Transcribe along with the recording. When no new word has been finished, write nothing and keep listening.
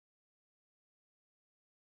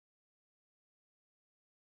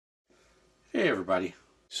Hey everybody.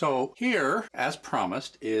 So here, as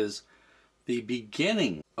promised, is the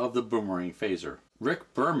beginning of the Boomarang Phaser.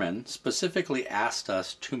 Rick Berman specifically asked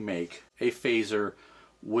us to make a phaser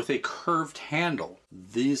with a curved handle.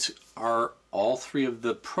 These are all three of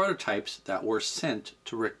the prototypes that were sent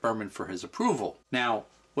to Rick Berman for his approval. Now,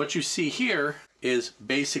 what you see here is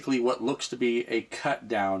basically what looks to be a cut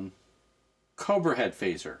down Cobra head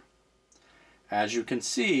phaser. As you can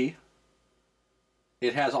see,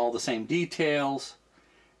 it has all the same details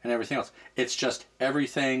and everything else. It's just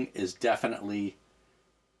everything is definitely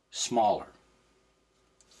smaller.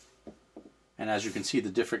 And as you can see, the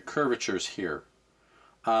different curvatures here.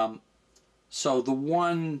 So the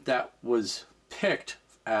one that was picked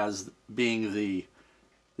as being the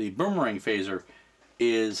Boomarang Phaser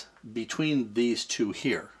is between these two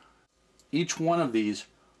here. Each one of these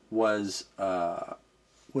was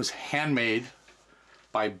handmade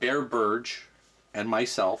by Bear Burge and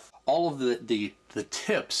myself. All of the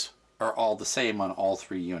tips are all the same on all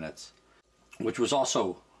three units, which was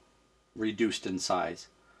also reduced in size.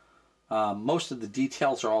 Most of the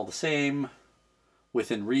details are all the same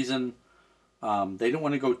within reason. They don't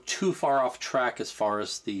want to go too far off track as far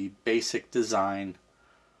as the basic design.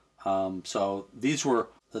 So these were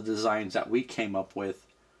the designs that we came up with,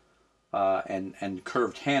 and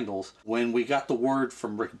curved handles. When we got the word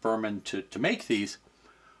from Rick Berman to make these,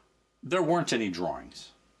 there weren't any drawings,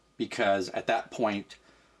 because at that point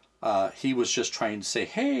he was just trying to say,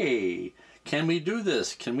 hey, can we do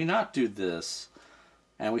this? Can we not do this?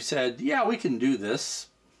 And we said, yeah, we can do this.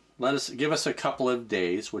 Give us a couple of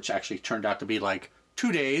days, which actually turned out to be like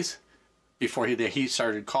 2 days before he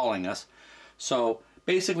started calling us. So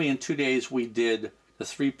basically in 2 days we did the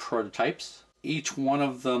three prototypes. Each one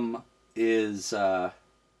of them is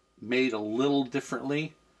made a little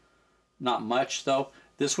differently. Not much though.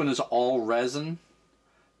 This one is all resin.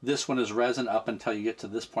 This one is resin up until you get to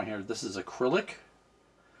this point here. This is acrylic.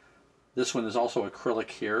 This one is also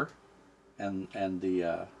acrylic here, and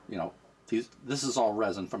the this is all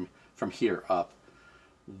resin from here up.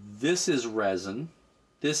 This is resin.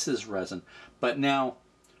 This is resin. But now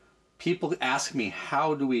people ask me,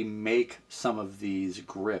 how do we make some of these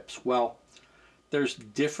grips? Well, there's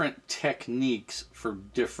different techniques for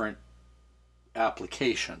different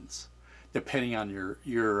applications, depending on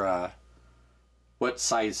your what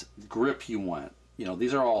size grip you want. You know,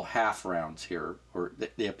 these are all half rounds here, or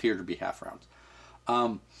they appear to be half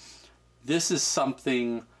rounds. This is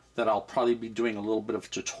something that I'll probably be doing a little bit of a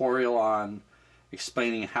tutorial on,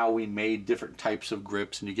 explaining how we made different types of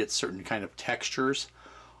grips, and you get certain kind of textures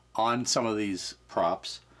on some of these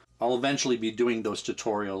props. I'll eventually be doing those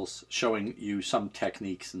tutorials, showing you some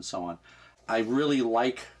techniques and so on. I really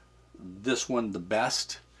like this one the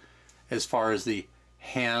best as far as the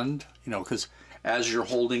hand, you know, because as you're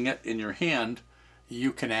holding it in your hand,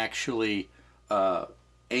 you can actually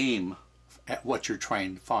aim at what you're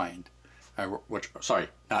trying to find. What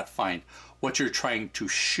you're trying to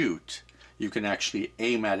shoot. You can actually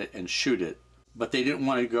aim at it and shoot it. But they didn't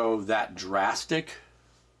want to go that drastic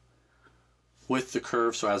with the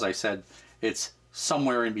curve, so as I said, it's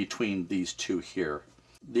somewhere in between these two here.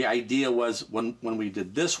 The idea was, when we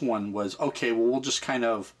did this one, was, okay, well, we'll just kind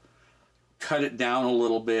of cut it down a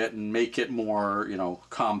little bit and make it more, you know,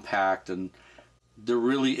 compact, and there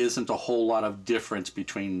really isn't a whole lot of difference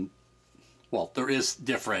between, well, there is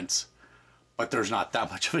difference, but there's not that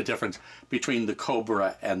much of a difference between the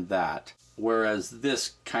Cobra and that. Whereas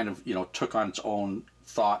this kind of, you know, took on its own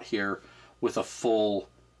thought here with a full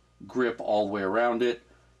grip all the way around it.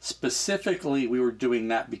 Specifically, we were doing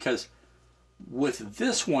that because with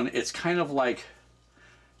this one, it's kind of like,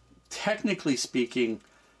 technically speaking,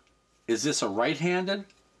 is this a right-handed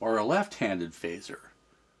or a left-handed phaser?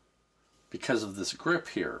 Because of this grip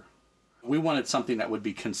here. We wanted something that would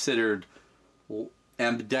be considered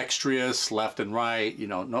ambidextrous, left and right. You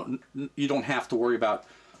know, no, you don't have to worry about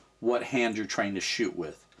what hand you're trying to shoot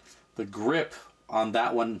with. The grip on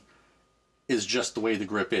that one is just the way the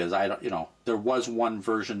grip is. There was one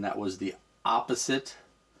version that was the opposite,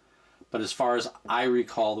 but as far as I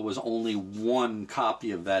recall, there was only one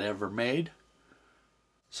copy of that ever made.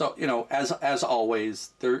 So, you know, as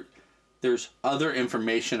always, there's other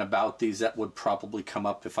information about these that would probably come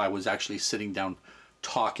up if I was actually sitting down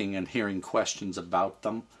talking and hearing questions about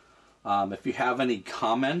them. If you have any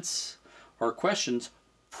comments or questions,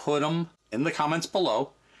 put them in the comments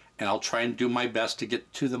below, and I'll try and do my best to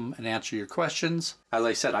get to them and answer your questions. As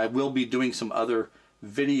I said, I will be doing some other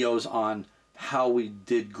videos on how we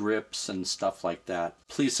did grips and stuff like that.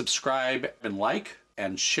 Please subscribe and like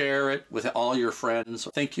and share it with all your friends.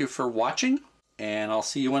 Thank you for watching, and I'll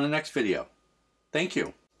see you in the next video. Thank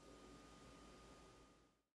you.